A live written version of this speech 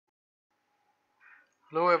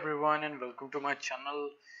Hello everyone and welcome to my channel.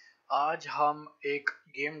 आज हम एक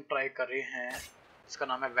गेम ट्राई कर रहे हैं जिसका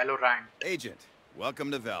नाम है Valorant। Agent,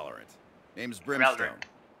 welcome to Valorant. Name's Brimstone. Valorant।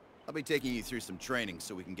 I'll be taking you through some training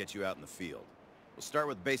so we can get you out in the field. We'll start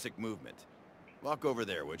with basic movement. Walk over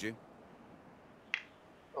there, would you?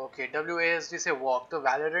 Okay, WASD से walk. तो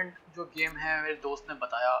Valorant जो game है मेरे दोस्त ने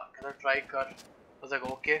बताया, कहता try कर।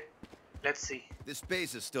 Okay, let's see. This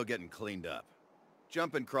base is still getting cleaned up.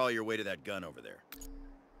 Jump and crawl your way to that gun over there.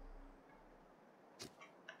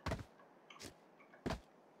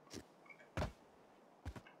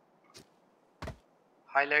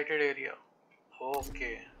 Highlighted area. Okay,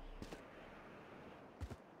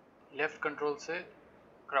 left control से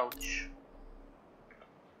crouch.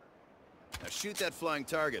 Now shoot that flying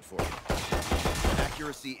target for me.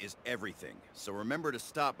 Accuracy is everything, so remember to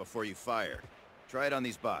stop before you fire. Try it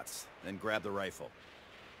on these bots, then grab the rifle.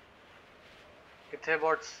 कितने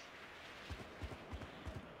bots?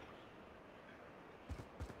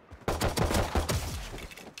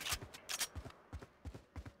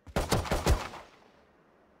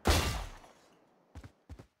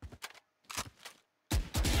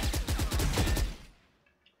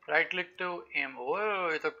 Right click to M. ओह,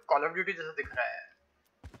 ये तो call of duty जैसा दिख रहा है।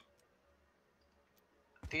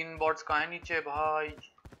 3 bots कहाँ हैं नीचे भाई?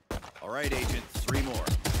 All right, Agent, 3 more.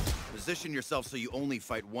 Position yourself so you only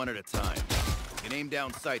fight one at a time. You can aim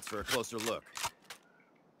down sights for a closer look.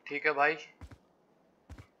 ठीक है भाई।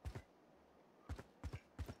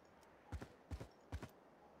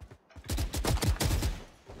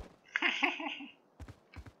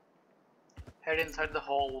 Head inside the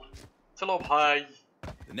hole. चलो भाई।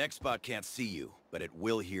 The next spot can't see you, but it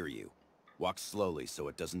will hear you. Walk slowly so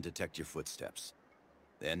it doesn't detect your footsteps.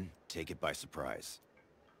 Then, take it by surprise.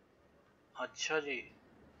 अच्छा जी।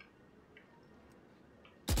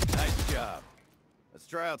 Nice job. Let's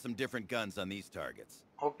try out some different guns on these targets.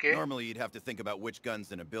 Okay. Normally, you'd have to think about which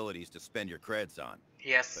guns and abilities to spend your creds on.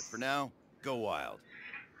 Yes. But for now, go wild.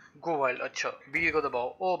 Go wild। अच्छा, B को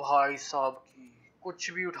दबाओ। ओ भाई साहब की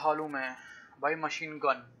कुछ भी उठा लूं मैं भाई। मशीन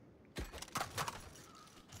गन,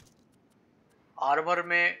 आर्मर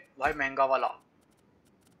में भाई महंगा वाला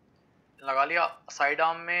लगा लिया। साइड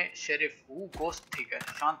आर्म में शेरिफ। गोस्ट ठीक है,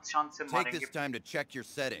 शांत शांत से मारेंगे। Take this time to check your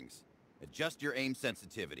settings. Adjust your aim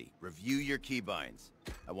sensitivity. Review your keybinds.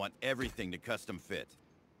 I want everything to custom fit.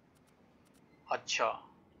 अच्छा,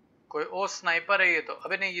 कोई और स्नाइपर है ये तो?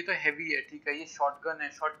 अबे नहीं, ये तो हेवी है। ठीक है, ये शॉटगन है।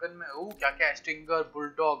 शॉटगन में क्या क्या है? Stinger,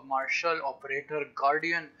 bulldog, martial, operator,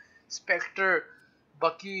 guardian, Spectre,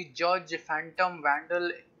 बकी, जज, Phantom,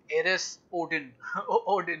 vandal, Eris, Odin.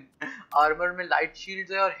 Odin. Armour में लाइट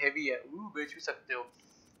शील्ड है और हेवी है। बेच भी सकते हो।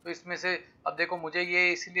 तो इसमें से अब देखो, मुझे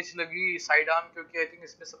ये इसीलिए अच्छी लगी साइड आर्म क्योंकि आई थिंक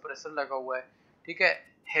इसमें सप्रेसर लगा हुआ है। ठीक है,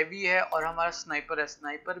 हेवी है और हमारा स्नाइपर है।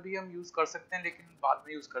 स्नाइपर भी हम यूज कर सकते हैं लेकिन बाद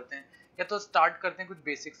में यूज करते हैं। या तो स्टार्ट करते हैं कुछ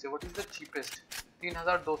बेसिक से। What is the cheapest?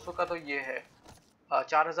 3200 का तो ये है।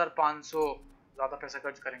 4500 ज्यादा पैसा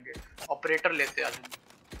खर्च करेंगे। ऑपरेटर लेते हैं आज।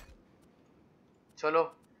 चलो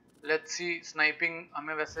लेट्स सी। स्नाइपिंग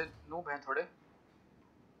हमें वैसे नूब है थोड़े।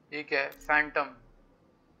 ठीक है, फैंटम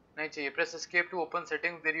नहीं चाहिए। Press escape to open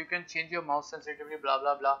settings, there you can change your mouse sensitivity blah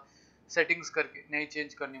blah blah. Settings करके नहीं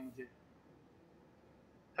चेंज करनी मुझे।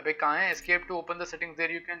 अबे कहाँ है? Escape to open the settings,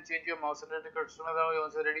 there you can change your mouse sensitivity. Customer you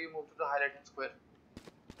also ready move to the highlighted square.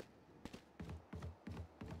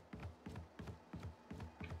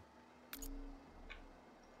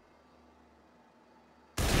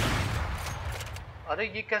 अरे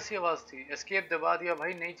ये कैसी आवाज थी? एस्केप दबा दिया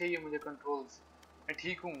भाई। नहीं चाहिए मुझे कंट्रोल्स, मैं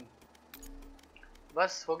ठीक हूँ।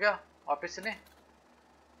 बस हो गया, वापस चले।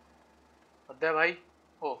 अद्या भाई।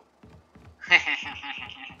 ओ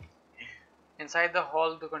inside the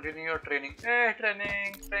hall to continue your training.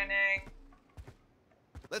 Training.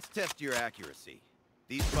 Let's test your accuracy.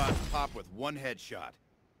 These bots pop with one headshot.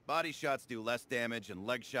 Body shots do less damage and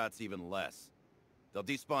leg shots even less. They'll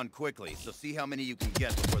despawn quickly, so see how many you can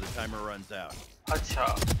get before the timer runs out. अच्छा।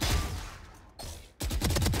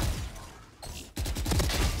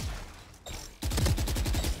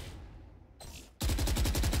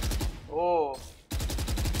 ओ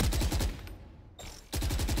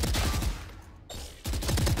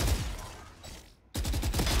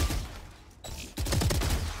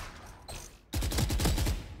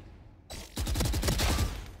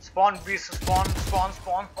spawn भी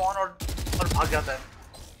spawn और भाग जाता है।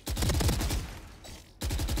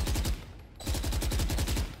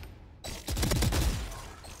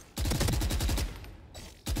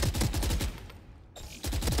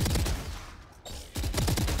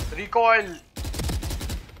 Recoil.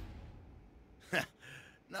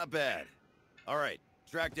 Not bad. All right,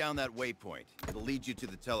 track down that waypoint. It'll lead you to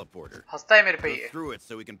the teleporter. हंसता है मेरे पे Go ये. through it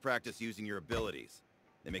so we can practice using your abilities.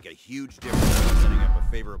 They make a huge difference in setting up a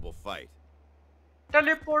favorable fight.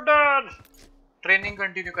 Teleporter. Training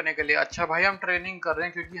continue करने के लिए. अच्छा भाई हम ट्रेनिंग कर रहे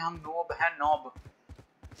हैं क्योंकि हम नॉब हैं knob.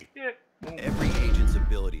 Every agent's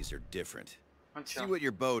abilities are different. अच्छा. See what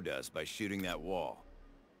your bow does by shooting that wall.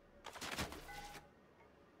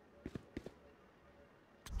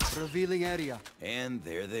 Revealing area. And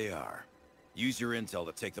there they are. Use your intel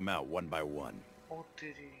to take them out one by one. ओ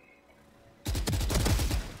तेरी.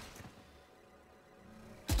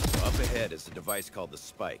 Up ahead is a device called the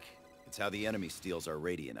Spike. It's how the enemy steals our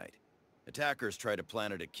radionite. Attackers try to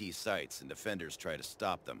plant it at key sites, and defenders try to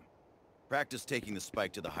stop them. Practice taking the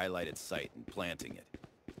Spike to the highlighted site and planting it.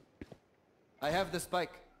 I have the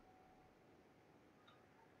spike.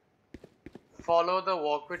 Follow the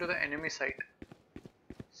walkway to the enemy site.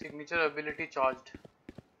 Signature ability charged.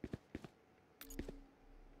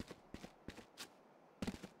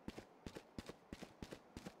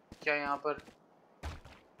 क्या यहाँ पर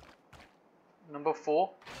number 4.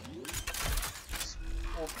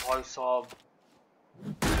 ओ भाई साहब.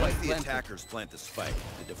 Once the attackers plant the spike,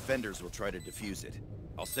 the defenders will try to defuse it.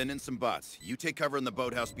 I'll send in some bots. You take cover in the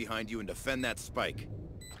boathouse behind you and defend that spike.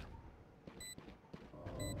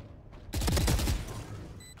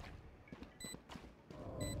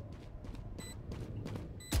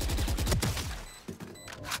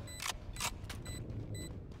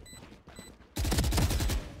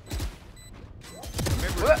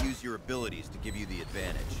 Remember to use your abilities to give you the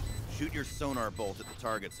advantage. Shoot your sonar bolt at the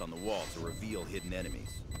targets on the wall to reveal hidden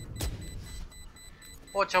enemies.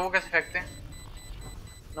 ओ अच्छा वो कैसे फेंकते हैं?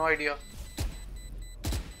 No idea.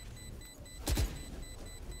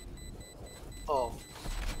 Oh.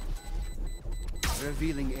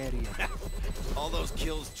 Revealing area. All those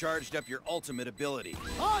kills charged up your ultimate ability.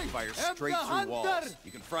 I Fire am straight the through hunter. walls.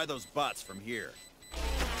 You can fry those bots from here.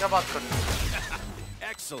 क्या बात कर रहे हो?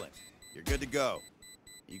 Excellent. You're good to go.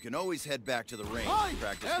 You can always head back to the range I and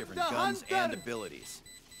practice am different the guns hunter. and abilities.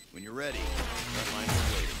 When you're ready, front lines are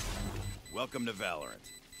waiting. Welcome to Valorant.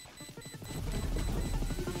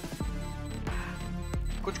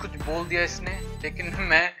 कुछ कुछ बोल दिया इसने, लेकिन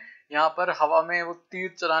मैं यहाँ पर हवा में वो तीर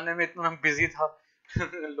चलाने में इतना बिजी था.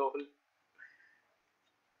 लोल.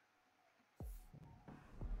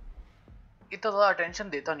 इतना ज़्यादा अटेंशन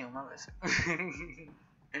देता नहीं हूँ मैं वैसे.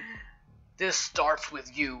 This starts with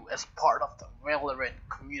you as part of the Valorant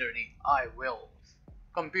community. I will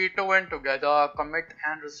compete to win together, commit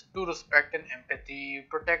and to respect and empathy,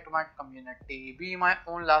 protect my community, be my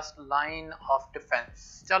own last line of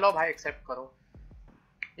defense. चलो भाई accept करो.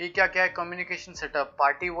 ये क्या क्या है? Communication setup,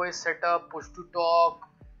 party voice setup, push to talk.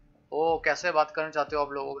 ओ कैसे बात करना चाहते हो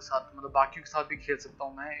आप लोगों के साथ? मतलब बाकियों के साथ भी खेल सकता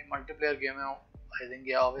हूँ मैं. मल्टीप्लेयर गेम है आई थिंक.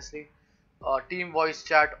 या obviously team voice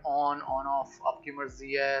chat on off आपकी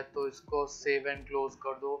मर्जी है. तो इसको सेव एंड क्लोज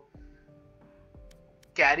कर दो.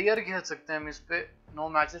 कैरियर खेल सकते हैं हम इस पे. No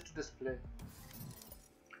matches to display.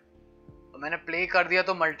 मैंने प्ले कर दिया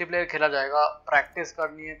तो मल्टीप्लेयर खेला जाएगा. प्रैक्टिस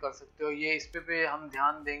करनी है कर सकते हो. ये इस पे हम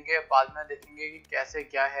ध्यान देंगे, बाद में देखेंगे कि कैसे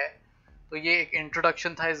क्या है. तो ये एक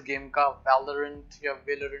इंट्रोडक्शन था इस गेम का. वैलोरेंट या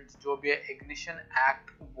वेलोरेंट जो भी है. Ignition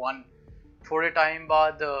act 1. थोड़े टाइम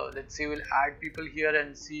बाद let's see will add people here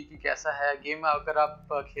and सी कि कैसा है गेम. अगर आप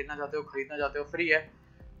खेलना चाहते हो, खरीदना चाहते हो, फ्री है,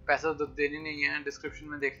 पैसा तो देने नहीं है. डिस्क्रिप्शन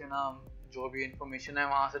में देख लेना जो भी इंफॉर्मेशन है,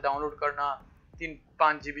 वहाँ से डाउनलोड करना.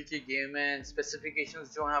 3-5 GB की गेम है.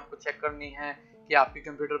 स्पेसिफिकेशंस जो हैं आपको चेक करनी है कि आपके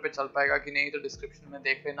कंप्यूटर पे चल पाएगा कि नहीं, तो डिस्क्रिप्शन में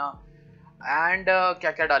देख लेना. एंड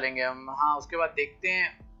क्या क्या डालेंगे हम, हाँ उसके बाद देखते हैं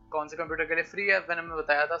कौन से कंप्यूटर के लिए फ्री है. मैंने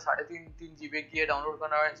बताया था 3.5 GB की है. डाउनलोड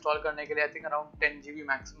करना और इंस्टॉल करने के लिए I think around 10 GB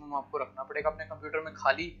maximum आपको रखना पड़ेगा अपने कंप्यूटर में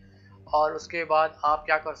खाली. और उसके बाद आप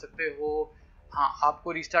क्या कर सकते हो, हाँ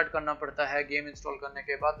आपको रीस्टार्ट करना पड़ता है गेम इंस्टॉल करने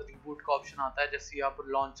के बाद. रिबूट का ऑप्शन आता है जैसे ही आप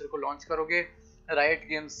लॉन्चर को लॉन्च करोगे. राइट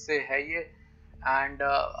गेम्स से है ये. एंड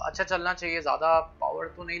अच्छा चलना चाहिए. ज़्यादा पावर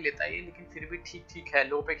तो नहीं लेता ये, लेकिन फिर भी ठीक ठीक है.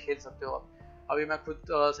 लो पे खेल सकते हो आप. अभी मैं खुद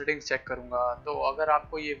सेटिंग्स चेक करूँगा. तो अगर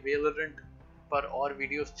आपको ये वेलोरेंट पर और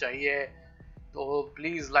वीडियोस चाहिए तो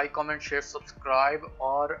please like comment share subscribe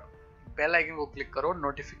और बेल आइकन को क्लिक करो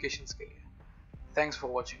नोटिफिकेशंस के लिए. Thanks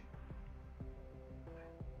for watching.